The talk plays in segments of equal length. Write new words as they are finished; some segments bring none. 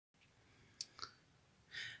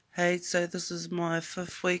Hey, so this is my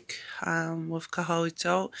 5th week with Kahaui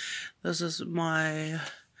Tau. This is my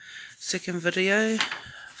second video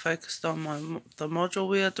focused on the module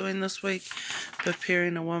we are doing this week,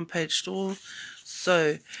 preparing a one-page store.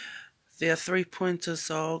 So there are 3 pointers,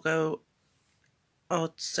 so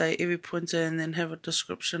I'll say every pointer and then have a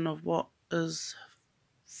description of what is,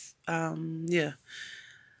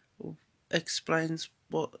 explains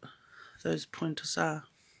what those pointers are.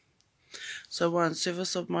 So 1,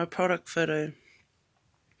 service of my product photo.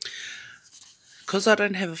 Because I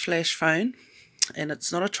don't have a flash phone, and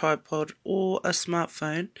it's not a tripod or a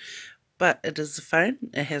smartphone, but it is a phone,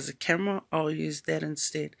 it has a camera, I'll use that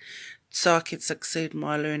instead, so I can succeed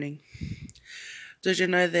my learning. Did you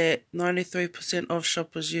know that 93% of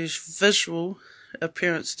shoppers use visual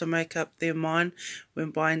appearance to make up their mind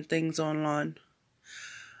when buying things online?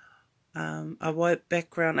 A white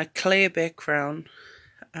background, a clear background,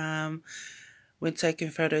 when taking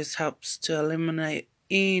photos helps to eliminate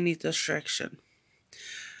any distraction.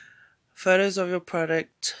 Photos of your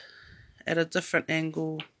product at a different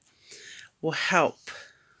angle will help.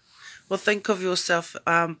 Well, think of yourself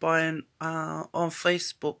buying on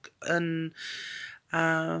Facebook, in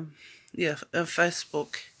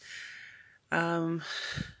Facebook.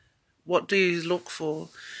 What do you look for?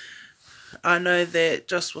 I know that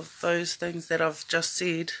just with those things that I've just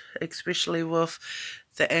said, especially with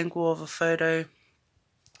the angle of a photo,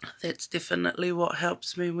 that's definitely what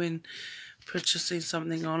helps me when purchasing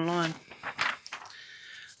something online.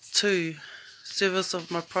 2, service of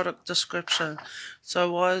my product description.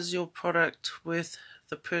 So why is your product worth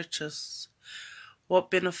the purchase? What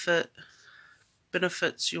benefits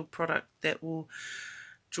your product that will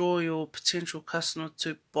draw your potential customer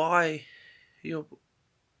to buy your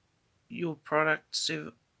product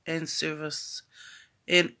and service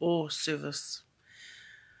or service?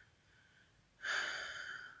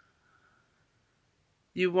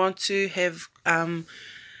 You want to have answers,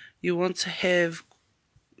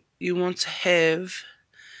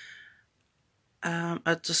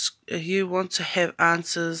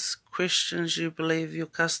 questions you believe your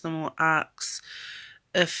customer will ask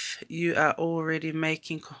if you are already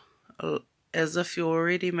making, as if you're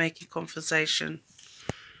already making conversation.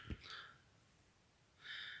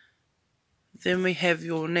 Then we have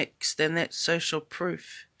your next, and that's social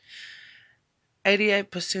proof.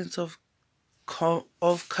 88% of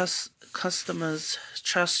customers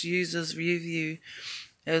trust users' review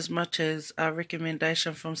as much as a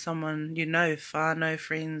recommendation from someone you know, whānau,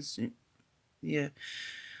 friends,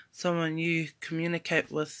 someone you communicate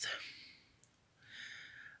with.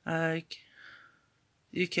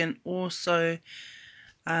 You can also,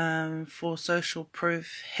 for social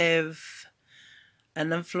proof, have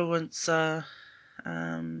an influencer,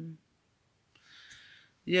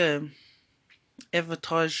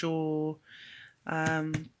 advertise your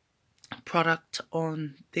product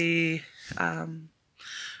on their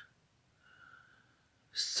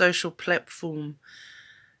social platform,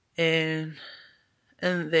 and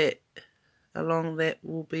along that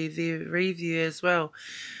will be their review as well,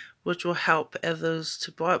 which will help others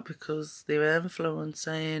to buy it because they're an influencer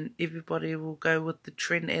and everybody will go with the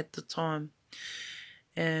trend at the time.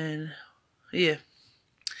 And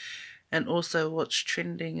and also what's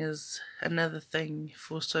trending is another thing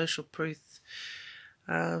for social proof.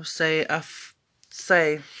 Say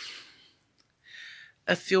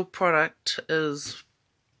if your product is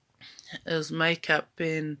makeup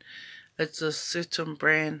and it's a certain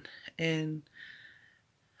brand and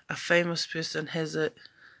a famous person has it,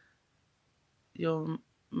 you're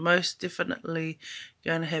most definitely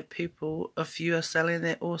going to have people, if you are selling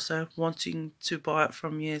that, also wanting to buy it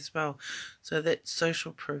from you as well. So that's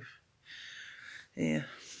social proof.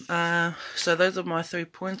 So those are my 3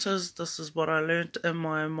 pointers. This is what I learned in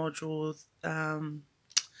my module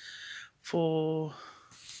for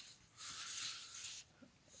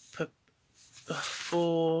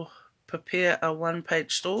prepare a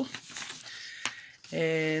one-page store.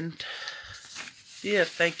 And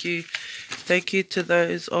thank you to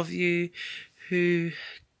those of you who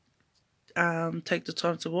take the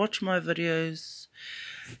time to watch my videos,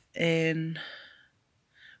 and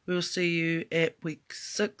we'll see you at week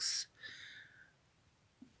 6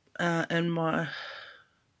 on my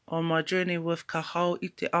journey with Kahau i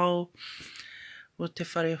te ao, with te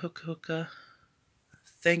whare huka huka.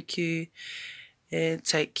 Thank you and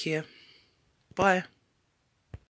take care. Bye.